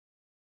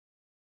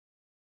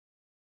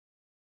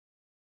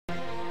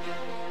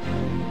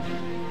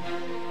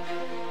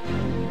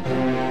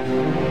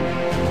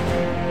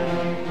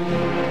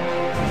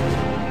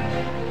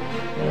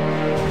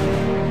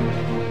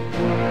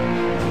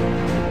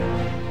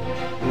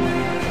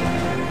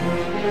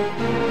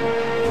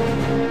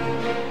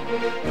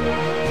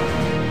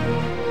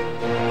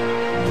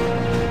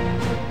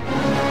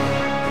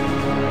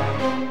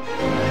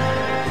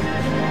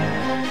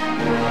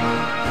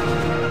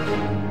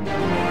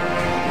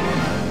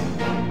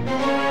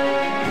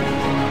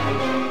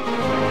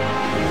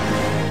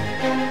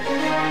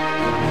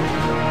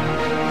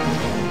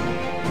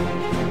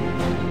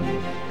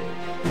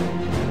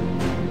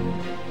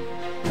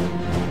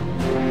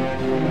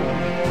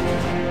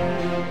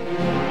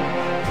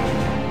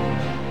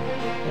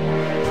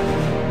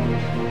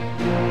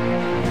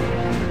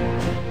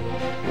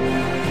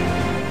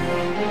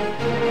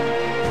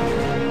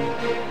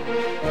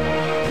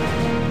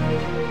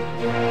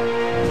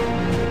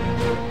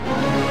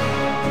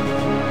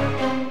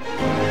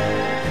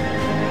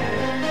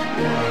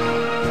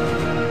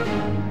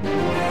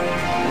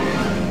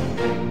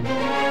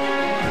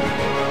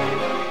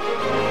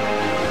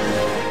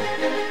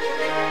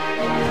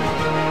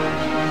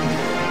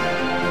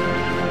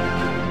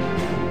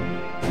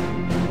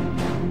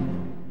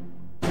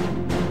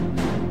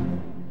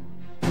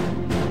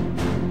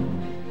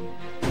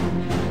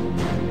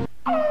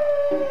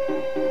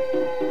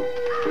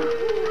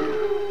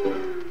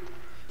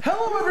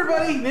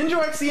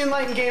the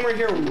Enlightened Gamer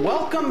here.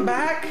 Welcome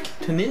back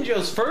to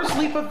Ninjo's First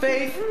Leap of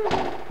Faith.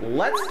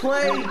 Let's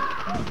play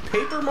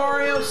Paper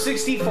Mario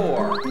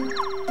 64.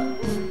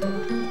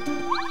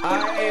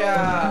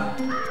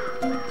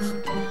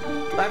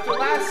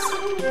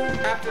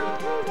 After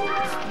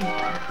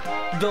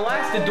the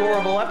last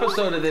adorable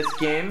episode of this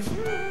game,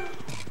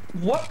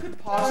 what could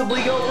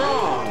possibly go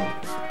wrong?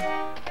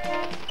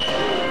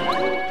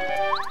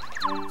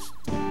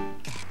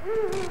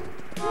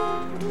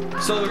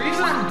 So the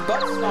reason I'm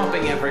butt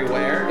stomping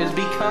everywhere is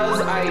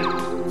because I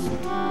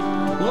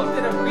looked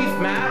at a brief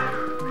map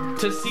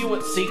to see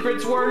what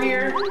secrets were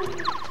here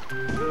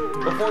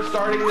before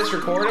starting this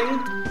recording,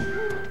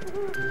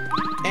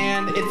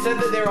 and it said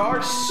that there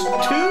are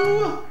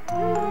two.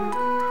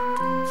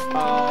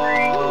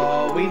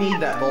 Oh, we need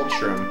that gulch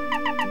room.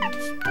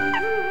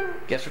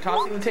 Guess we're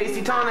tossing the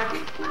tasty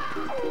tonic.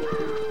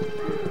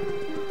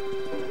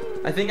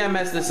 I think I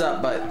messed this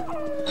up, but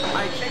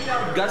I checked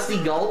out Gusty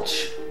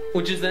Gulch,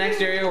 which is the next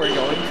area we're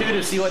going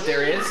to see what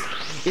there is.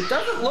 It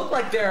doesn't look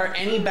like there are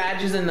any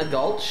badges in the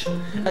gulch.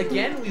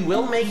 Again, we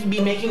will be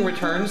making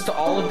returns to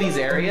all of these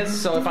areas,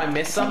 so if I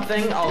miss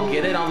something, I'll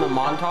get it on the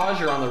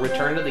montage or on the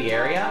return to the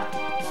area.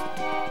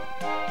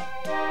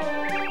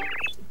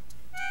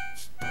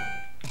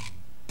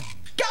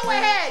 Go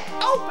ahead!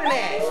 Open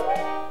it!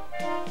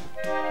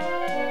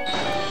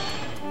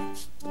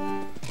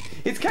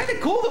 It's kind of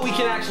cool that we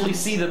can actually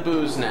see the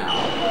boos now.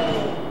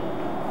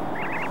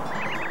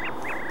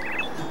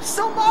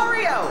 So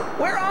Mario,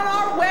 we're on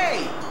our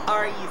way.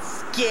 Are you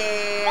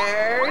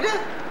scared?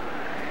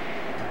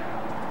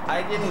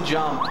 I didn't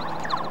jump.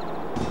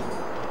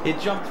 It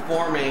jumped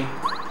for me.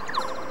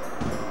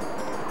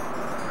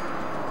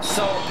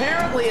 So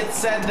apparently it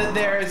said that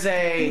there's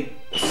a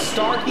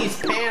star piece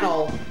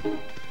panel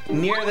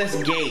near this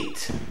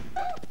gate.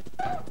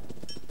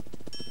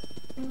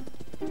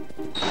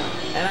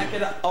 And I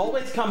could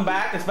always come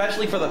back,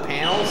 especially for the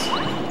panels,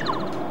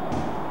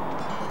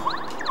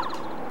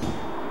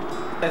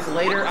 as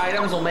later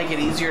items will make it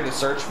easier to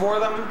search for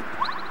them.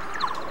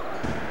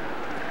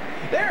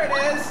 There it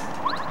is!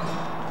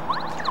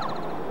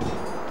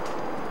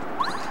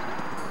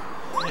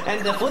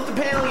 And to flip the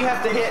panel, you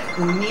have to hit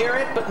near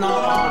it, but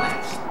not on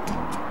it.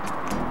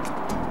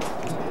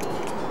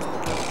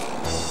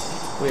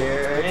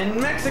 We're in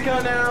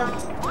Mexico now.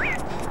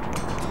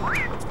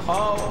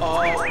 Oh,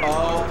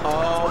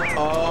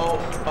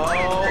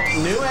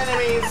 new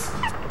enemies.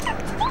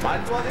 Might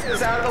as well get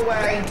this out of the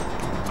way.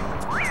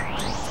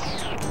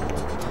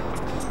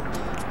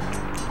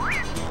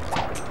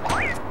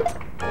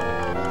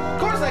 Of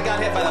course I got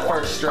hit by the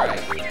first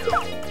strike.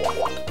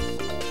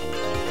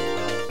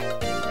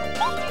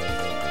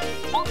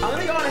 I'm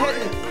gonna go on ahead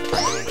and...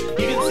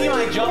 You can see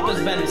my jump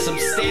has been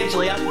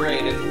substantially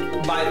upgraded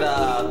by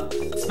the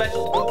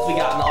special books we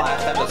got in the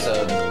last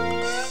episode.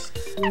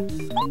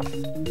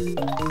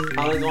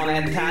 I'm gonna go on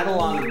ahead and tattle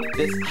on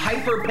this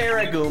Hyper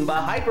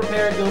Paragoomba. Hyper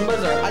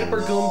Paragoombas are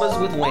Hyper Goombas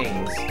with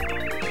wings.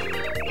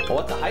 Well,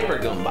 what's a Hyper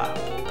Goomba?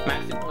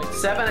 Max hit point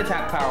 7,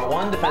 attack power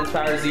 1, defense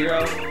power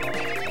 0.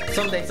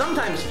 They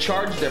sometimes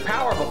charge their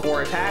power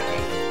before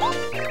attacking.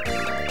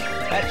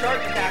 That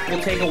charge attack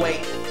will take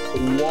away...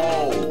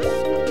 Whoa!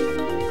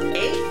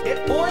 8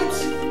 hit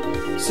points?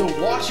 So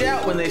watch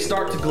out when they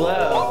start to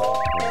glow.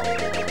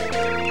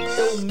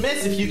 It'll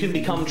miss if you can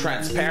become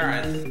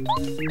transparent.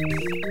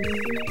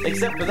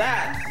 Except for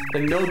that,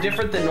 they're no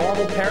different than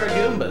normal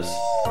Paragoombas.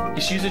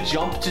 Just use a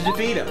jump to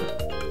defeat them.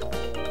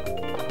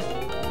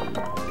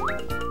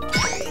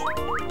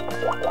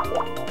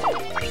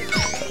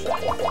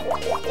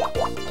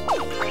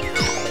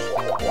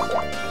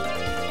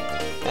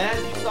 And as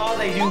you saw,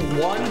 they do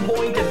 1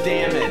 point of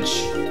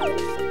damage.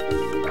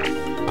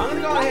 I'm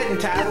gonna go ahead and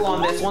tattle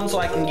on this one so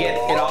I can get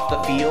it off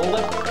the field.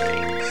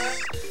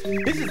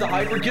 This is a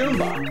Hyper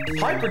Goomba.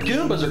 Hyper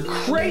Goombas are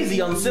crazy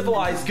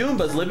uncivilized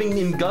Goombas living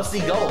in Gusty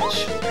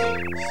Gulch.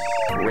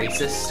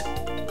 Racist.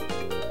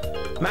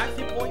 Max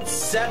hit point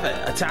 7,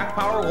 attack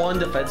power 1,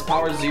 defense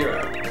power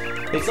 0.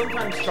 They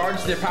sometimes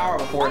charge their power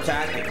before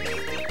attacking.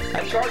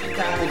 That charge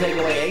attack will take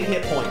away 8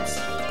 hit points,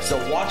 so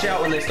watch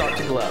out when they start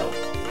to glow.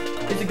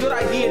 It's a good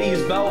idea to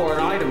use bow or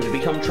an item to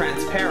become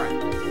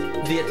transparent.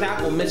 The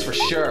attack will miss for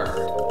sure.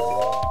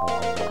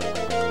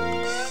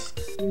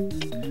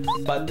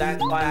 But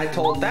that's why I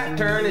told that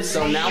turn, is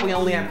so now we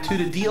only have 2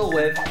 to deal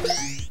with.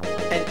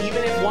 And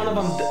even if both of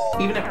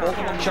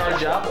them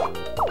charge up,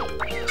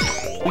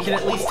 we can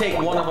at least take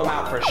one of them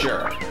out for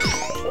sure.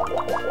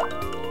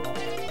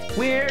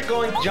 We're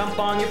going to jump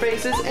on your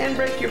faces and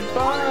break your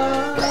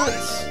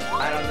butts.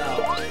 I don't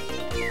know.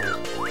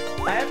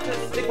 I have to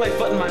stick my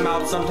foot in my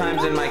mouth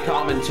sometimes in my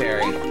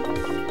commentary.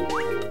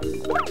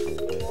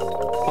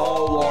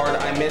 Oh lord,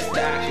 I missed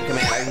the action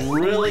command. I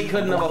really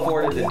couldn't have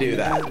afforded to do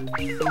that.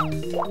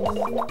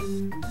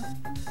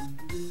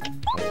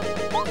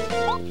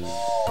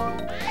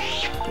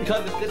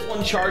 Because if this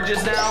one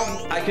charges now,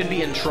 I could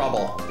be in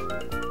trouble.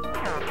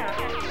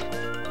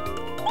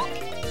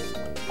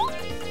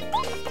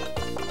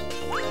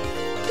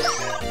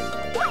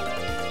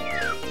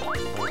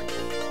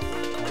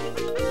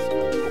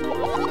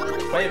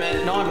 Wait a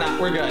minute. No, I'm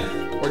not. We're good.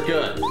 We're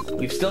good.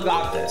 We've still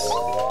got this.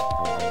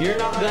 You're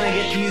not gonna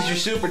get to use your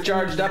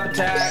supercharged up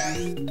attack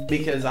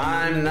because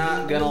I'm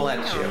not gonna let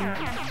you.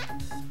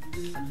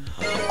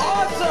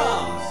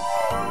 Awesome!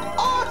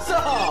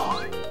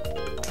 Awesome!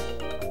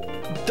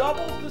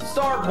 Doubles the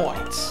star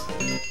points.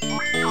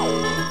 18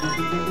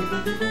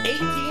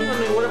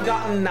 when we would have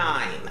gotten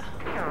 9.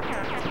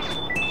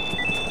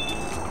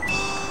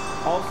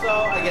 Also,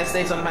 I guess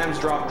they sometimes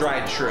drop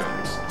dried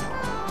shrooms.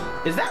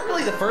 Is that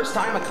really the first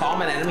time a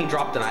common enemy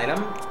dropped an item?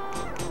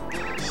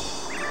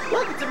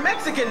 Look, it's a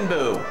Mexican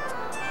Boo!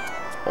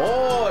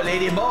 Oh,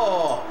 Lady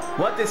Bo,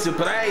 what a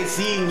surprise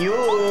seeing you!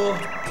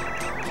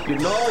 You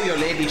know, your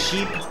Lady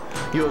Sheep,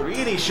 you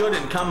really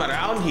shouldn't come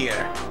around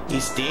here.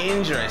 It's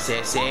dangerous,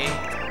 I say.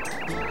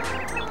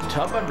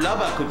 Tubba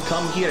Blubba could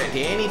come here at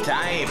any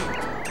time.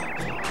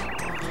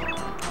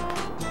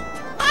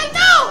 I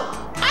know!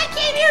 I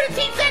came here to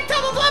teach that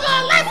Tubba Blubba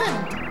a lesson!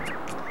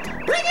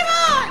 Bring him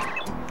on!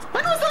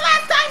 When was the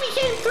last time he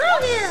came through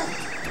here?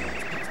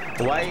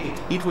 Why,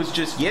 it was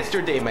just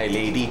yesterday, my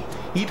lady.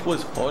 It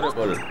was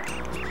horrible.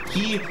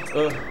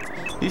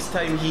 This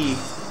time he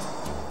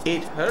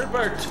ate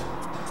Herbert.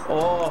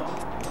 Oh,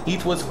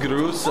 it was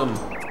gruesome.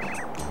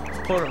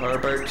 Poor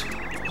Herbert.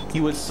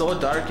 He was so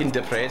dark and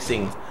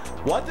depressing.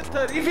 What a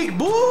terrific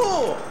boo!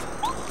 Oh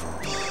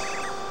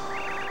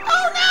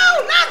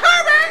no, not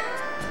Herbert!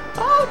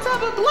 Oh,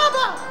 Tubba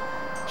Blubba!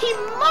 He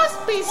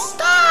must be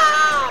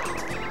stopped!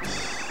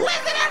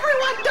 Listen,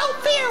 everyone, don't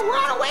fear! We're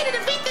on our way to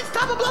defeat this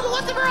Tubba Blubba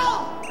once and for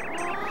all!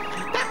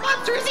 That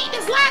monster is eating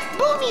his last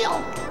boo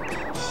meal!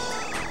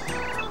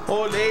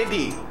 Oh,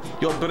 lady,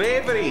 your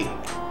bravery.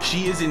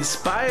 She is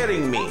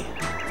inspiring me.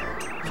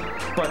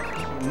 But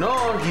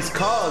no, he's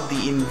called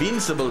the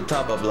Invincible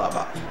Tubba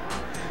Blubba.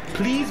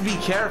 Please be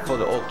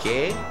careful,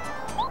 okay?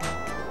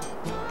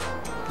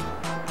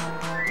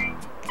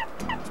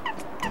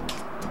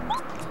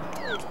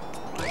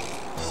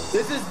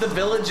 This is the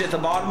village at the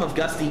bottom of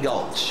Gusty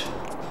Gulch.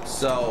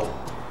 So,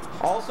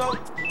 also,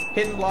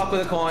 hidden block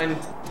with a coin.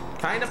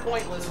 Kind of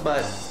pointless,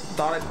 but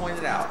thought I'd point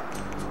it out.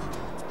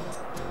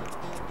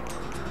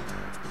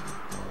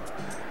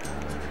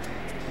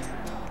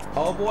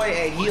 Oh boy,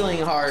 a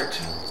healing heart.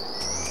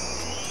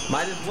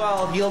 Might as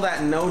well heal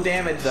that no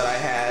damage that I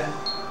had.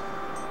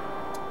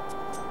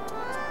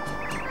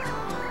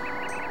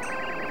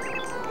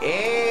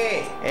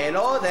 Hey,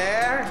 hello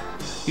there.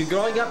 You're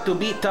growing up to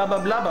beat Tubba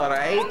Blubba,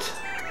 right?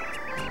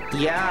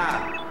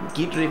 Yeah,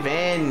 get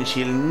revenge.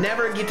 He'll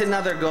never get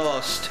another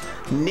ghost.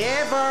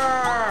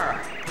 Never!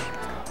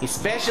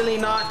 Especially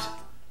not...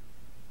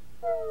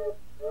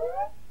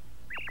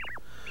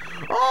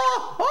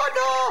 Oh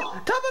no!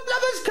 Tubba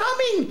Blubba's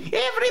coming!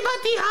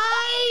 Everybody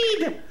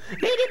hide!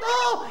 Lady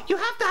Bo, you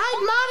have to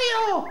hide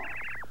Mario!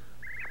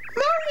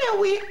 Mario,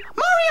 we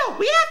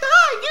have to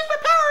hide! Use my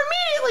power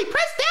immediately!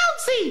 Press down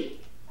C!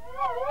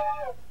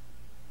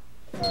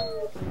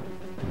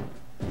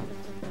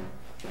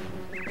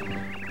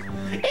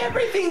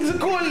 Everything's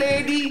cool,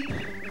 lady!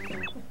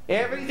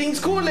 Everything's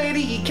cool,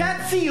 lady! He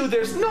can't see you!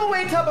 There's no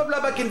way Tubba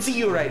Blubba can see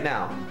you right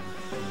now!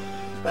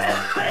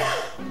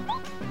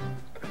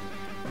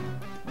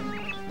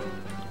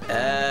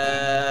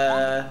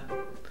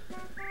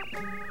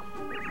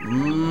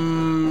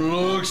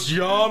 Looks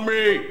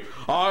yummy!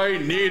 I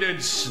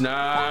needed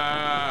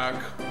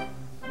snack!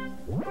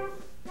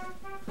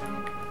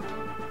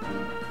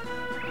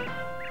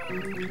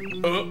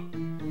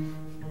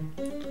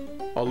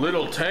 A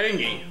little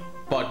tangy,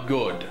 but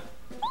good.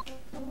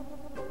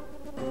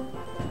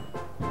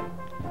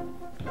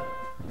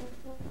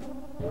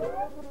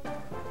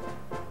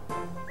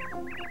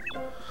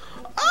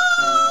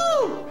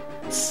 Oh!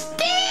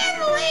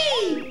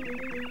 Stanley!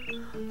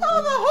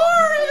 Oh, the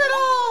horror of it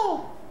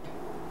all!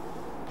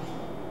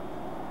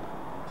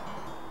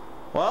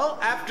 Well,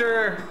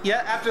 after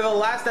the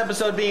last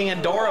episode being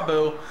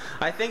Adoraboo,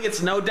 I think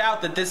it's no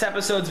doubt that this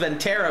episode's been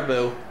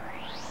Terri-Boo.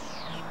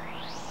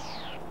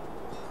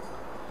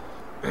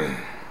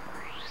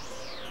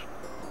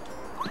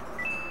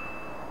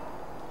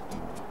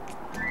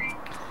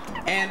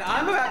 And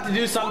I'm about to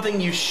do something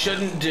you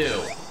shouldn't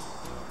do.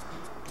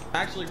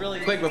 Actually, really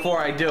quick before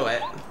I do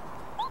it.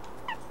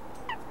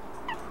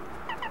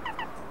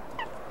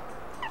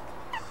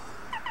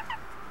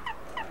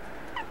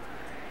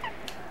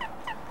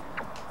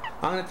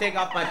 I'm gonna take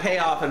off my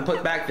payoff and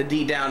put back the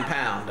D down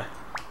pound.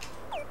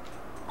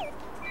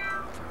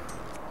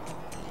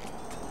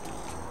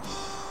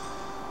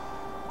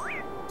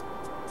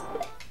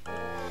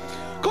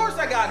 Of course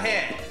I got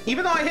hit!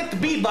 Even though I hit the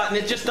B button,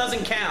 it just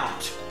doesn't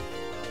count.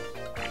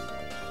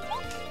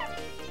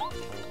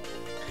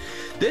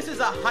 This is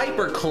a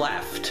hyper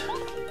cleft.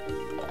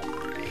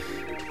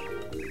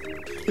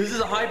 This is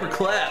a hyper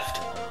cleft.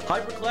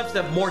 Hyper clefts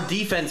have more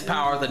defense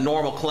power than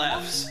normal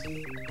clefts.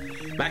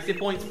 Max hit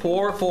points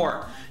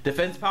 4.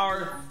 Defense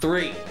power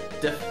 3.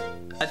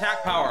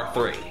 Attack power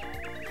 3.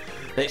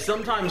 They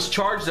sometimes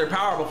charge their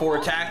power before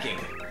attacking.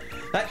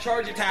 That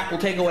charge attack will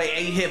take away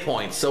 8 hit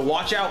points, so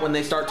watch out when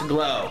they start to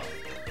glow.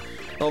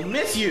 They'll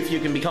miss you if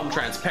you can become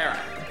transparent.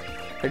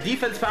 Their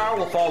defense power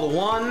will fall to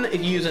 1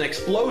 if you use an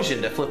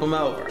explosion to flip them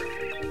over.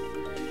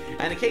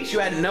 And in case you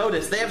hadn't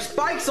noticed, they have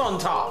spikes on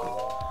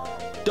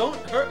top. Don't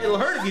hurt, it'll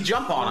hurt if you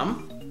jump on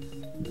them.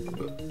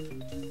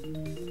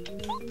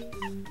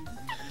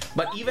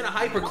 But even a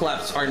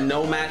Hyperclefs are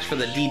no match for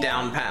the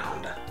D-down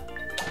pound.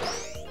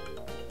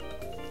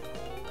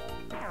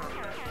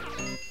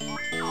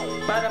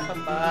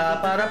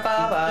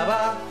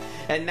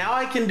 And now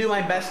I can do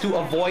my best to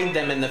avoid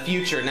them in the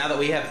future now that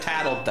we have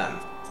tattled them.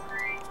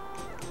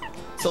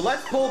 So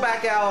let's pull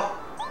back out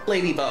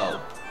Lady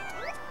Bo.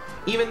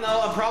 Even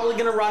though I'm probably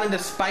gonna run into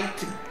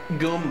spiked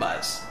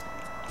Goombas.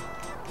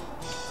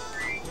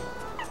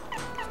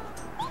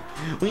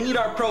 We need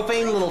our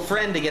profane little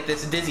friend to get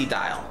this dizzy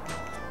dial.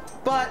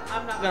 But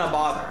I'm not gonna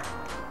bother.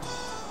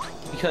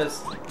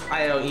 Because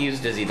I don't use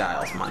dizzy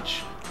dials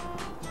much.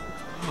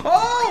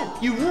 Oh!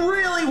 You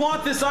really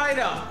want this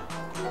item!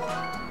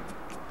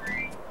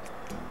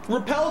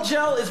 Repel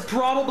Gel is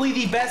probably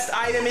the best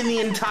item in the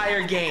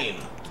entire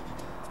game.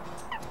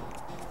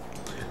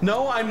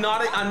 No, I'm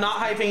not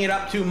hyping it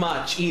up too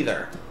much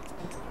either.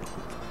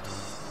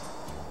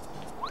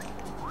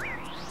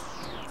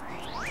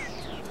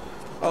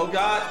 Oh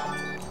god.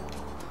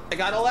 I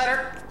got a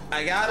letter.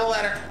 I got a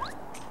letter.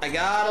 I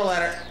got a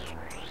letter.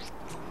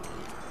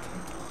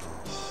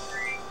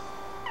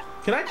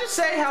 Can I just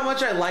say how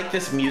much I like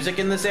this music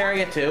in this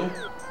area too?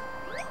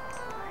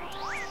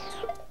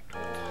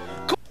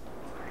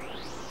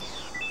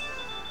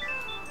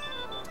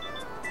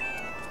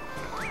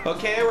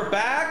 Okay, we're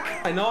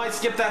back. I know I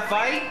skipped that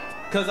fight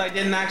because I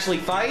didn't actually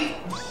fight.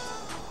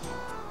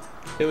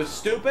 It was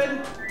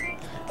stupid.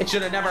 It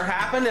should have never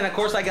happened. And of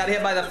course I got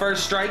hit by the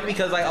first strike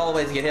because I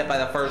always get hit by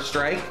the first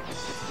strike.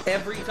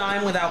 Every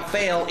time without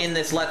fail in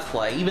this Let's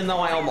Play. Even though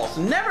I almost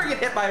never get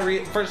hit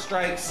by first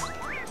strikes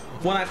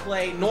when I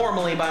play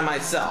normally by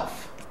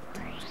myself.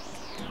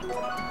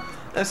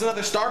 There's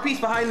another star piece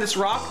behind this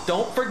rock.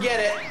 Don't forget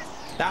it.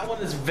 That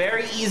one is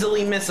very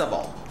easily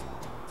missable.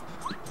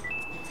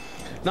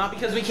 Not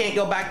because we can't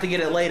go back to get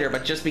it later,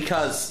 but just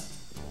because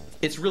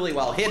it's really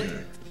well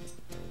hidden.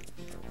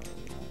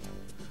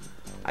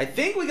 I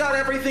think we got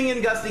everything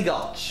in Gusty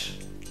Gulch.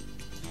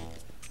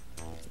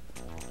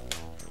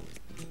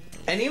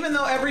 And even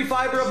though every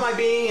fiber of my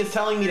being is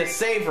telling me to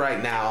save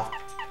right now,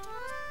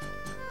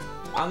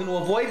 I'm going to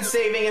avoid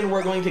saving and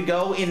we're going to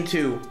go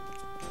into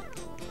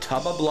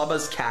Tubba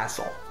Blubba's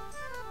castle.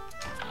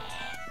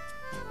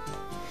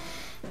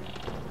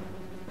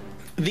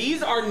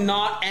 These are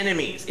not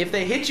enemies. If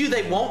they hit you,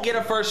 they won't get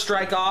a first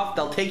strike off.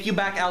 They'll take you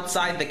back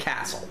outside the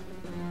castle.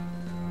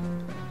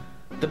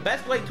 The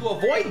best way to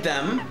avoid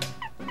them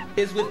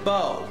is with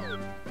Bo.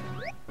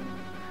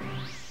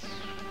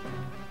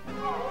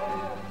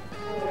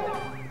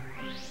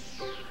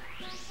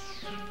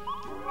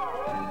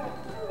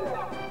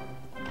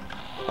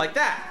 Like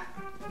that.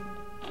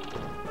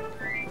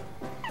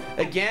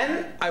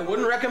 Again, I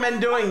wouldn't recommend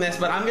doing this,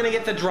 but I'm gonna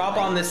get the drop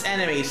on this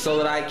enemy so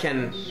that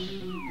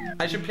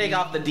I should take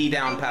off the D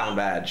down pound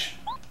badge.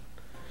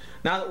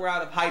 Now that we're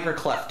out of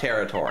Hyperclef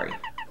territory.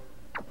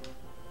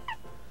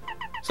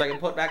 So I can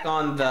put back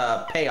on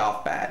the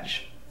payoff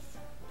badge.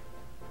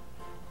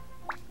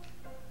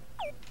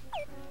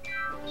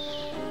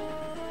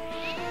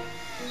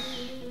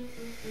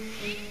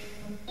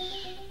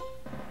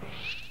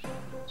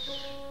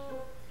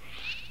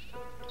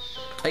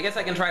 I guess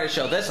I can try to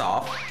show this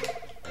off.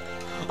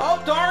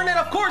 Oh darn it,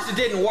 of course it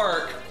didn't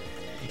work.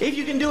 If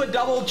you can do a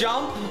double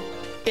jump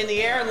in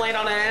the air and land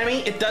on an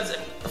enemy, it does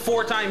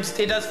 4 points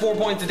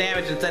of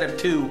damage instead of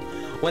 2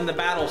 when the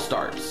battle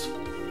starts.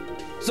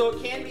 So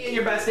it can be in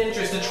your best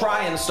interest to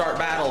try and start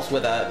battles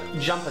with a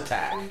jump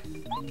attack.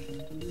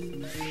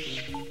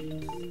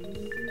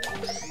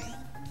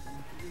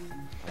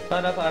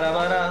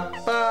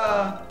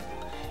 Ba-da-ba-da-ba-da-ba.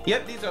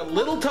 Yep, these are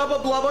little Tubba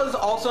Blubbas,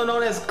 also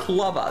known as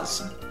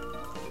Clubbas.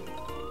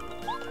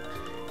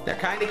 They're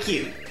kind of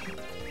cute.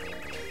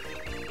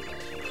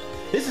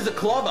 This is a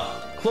Clubba.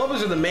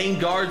 Clubbas are the main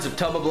guards of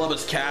Tubba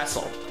Blubba's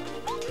castle.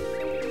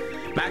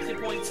 Max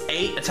hit points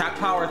 8, attack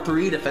power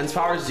 3, defense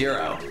power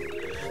 0.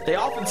 They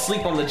often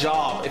sleep on the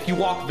job. If you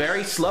walk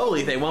very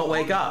slowly, they won't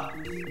wake up.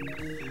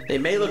 They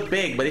may look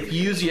big, but if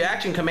you use the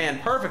action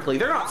command perfectly,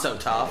 they're not so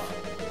tough.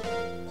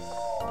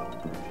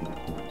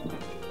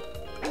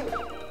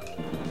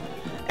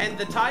 And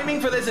the timing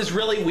for this is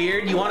really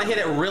weird. You want to hit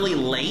it really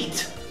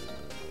late.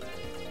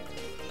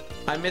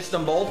 I missed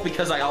them both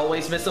because I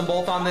always miss them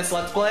both on this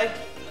Let's Play.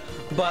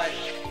 But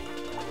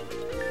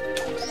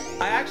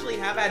I actually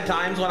have had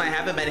times when I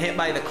haven't been hit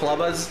by the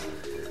Clubbas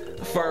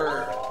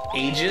for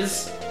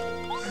ages.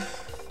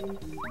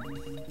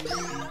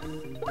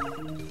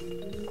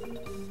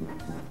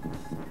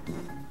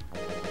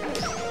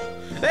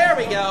 There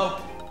we go.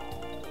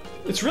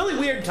 It's really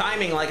weird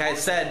timing, like I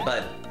said,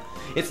 but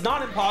it's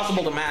not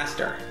impossible to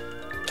master.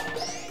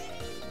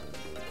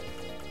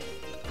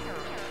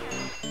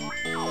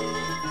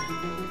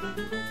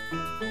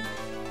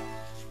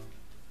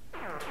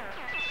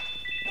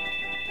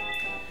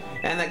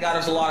 And that got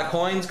us a lot of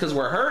coins because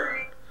we're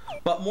hurt.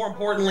 But more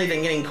importantly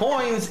than getting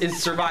coins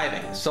is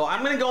surviving. So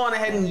I'm gonna go on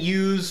ahead and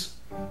use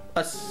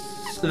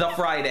the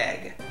fried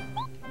egg.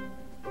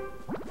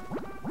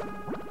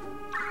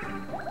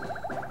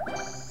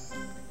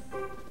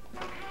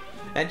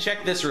 And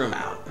check this room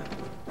out.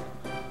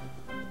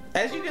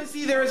 As you can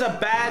see, there is a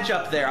badge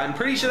up there. I'm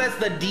pretty sure that's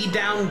the D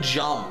down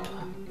jump.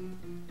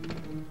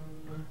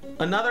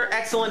 Another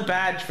excellent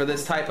badge for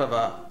this type of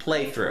a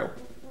playthrough.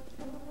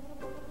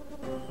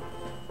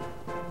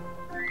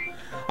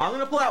 I'm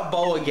gonna pull out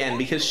Bo again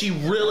because she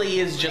really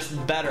is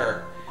just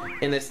better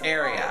in this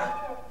area.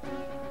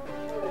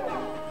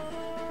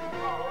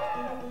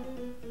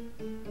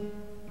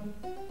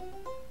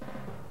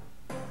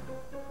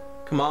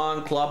 Come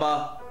on,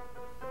 Clubba.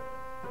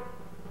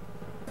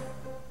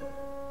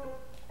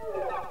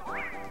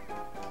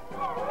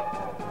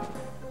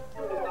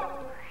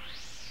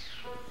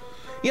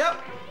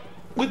 Yep,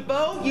 with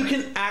Bo, you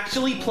can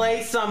actually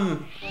play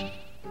some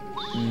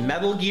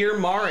Metal Gear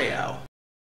Mario.